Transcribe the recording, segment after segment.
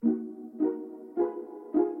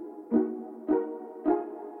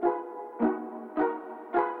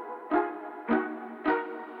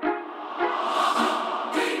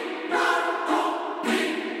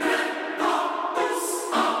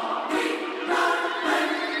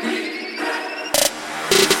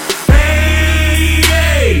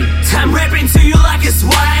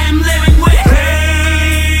That's what I'm living with.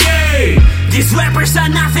 Hey, these rappers are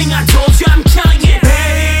nothing, I told you I'm killing it.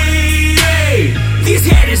 Hey, these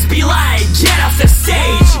haters be like, get off the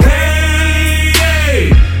stage. Hey,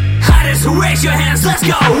 haters, raise your hands, let's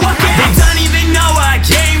go. Okay. They don't even know where I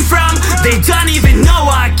came from. They don't even know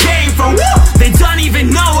where I came from. Woo! They don't even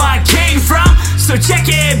know where I came from. So check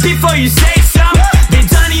it before you say some. They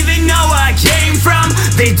don't even know where I came from.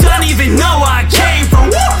 They don't even know where I came from.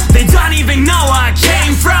 Woo! They don't even know where I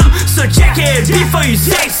came from. So check it before you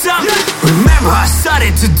say some. Remember I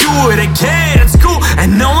started to do it again at school,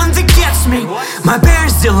 and no one's against me. My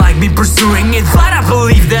parents still like me pursuing it, but I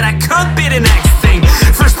believe that I could be the next thing.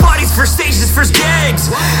 First parties, first stages, first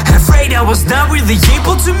gigs. Afraid I was not really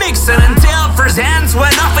able to mix it until first hands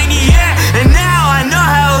went off in the air, and now I know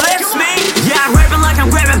how it lifts me. Yeah, I'm rapping like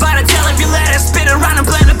I'm grabbing by the tail. If you let it spin around and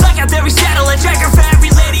blend it back out every satellite tracker for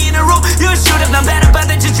every lady in a room. You should have done better, but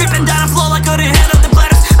then just dripping down the floor like couldn't handle the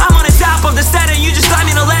bladders. I'm on the top of the stair, you just climb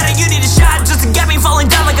me the ladder. You need a shot just to get me falling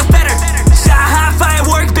down like a feather. Shot high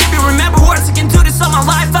firework, baby, remember words. I can do this all my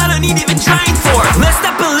life, I don't need even trying for it. Let's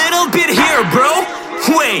stop a little bit here, bro.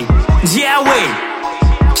 Wait, yeah, wait.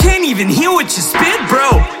 Can't even hear what you spit,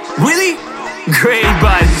 bro. Really? Great,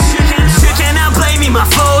 but you cannot blame me, my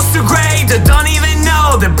flow's too great. They don't even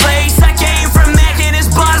know the place I came from. Making this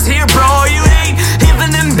buzz here, bro. You ain't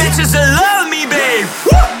even them bitches that love me, babe.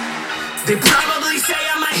 Woo! They probably say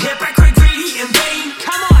I'm a hypocrite, greedy and vain.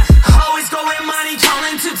 Come on, always going money,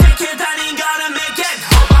 calling to take it. I ain't gonna make it.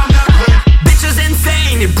 Hope I'm not good. Bitches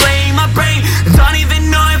insane, they blame my brain. Don't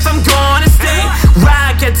even know if I'm gonna stay.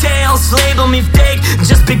 Rocket tails, label me fake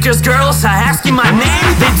just because girls are asking my name.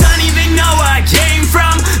 They don't even know where I came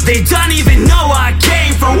from. They don't even know where I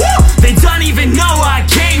came from. Woo! They don't even know where I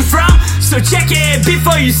came from. So check it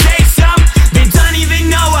before you say some. They don't even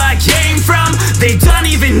know where I came from. They don't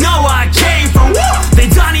even know where I came from. Woo! They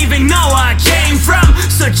don't even know where I came from.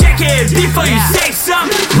 So check it before you say some.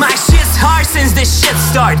 My shit's hard since this shit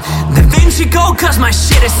start. Da Vinci Code cause my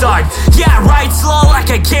shit is hard. Yeah, I write slow like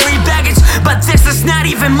I carry baggage, but this is not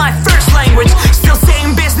even my first language. Still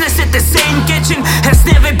same business at the same kitchen. Has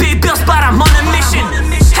never paid bills, but I'm on a mission.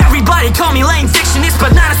 Everybody call me laying fictionist,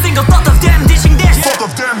 but not a single thought of them dishing this.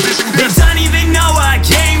 They don't even know where I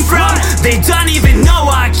came from. They don't even know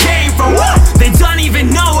where I came from. Woo! They don't even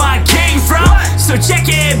know where I came from. So check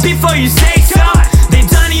it before you say some. They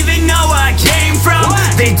don't even know where I came from.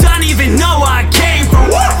 They don't even know where I came from.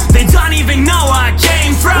 Woo! They don't even know where I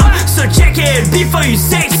came from. So check it before you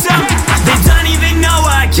say some. They don't even know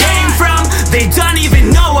where I came from. They don't even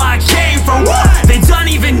know where I came from. Woo! They don't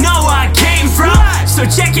even know where I came from. So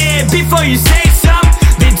check it before you say some.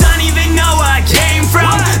 They don't even know where I came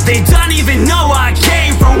from. They don't even know where I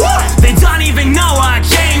came from. Woo! They don't even know where I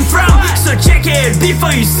came from. So check it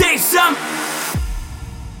before you say some.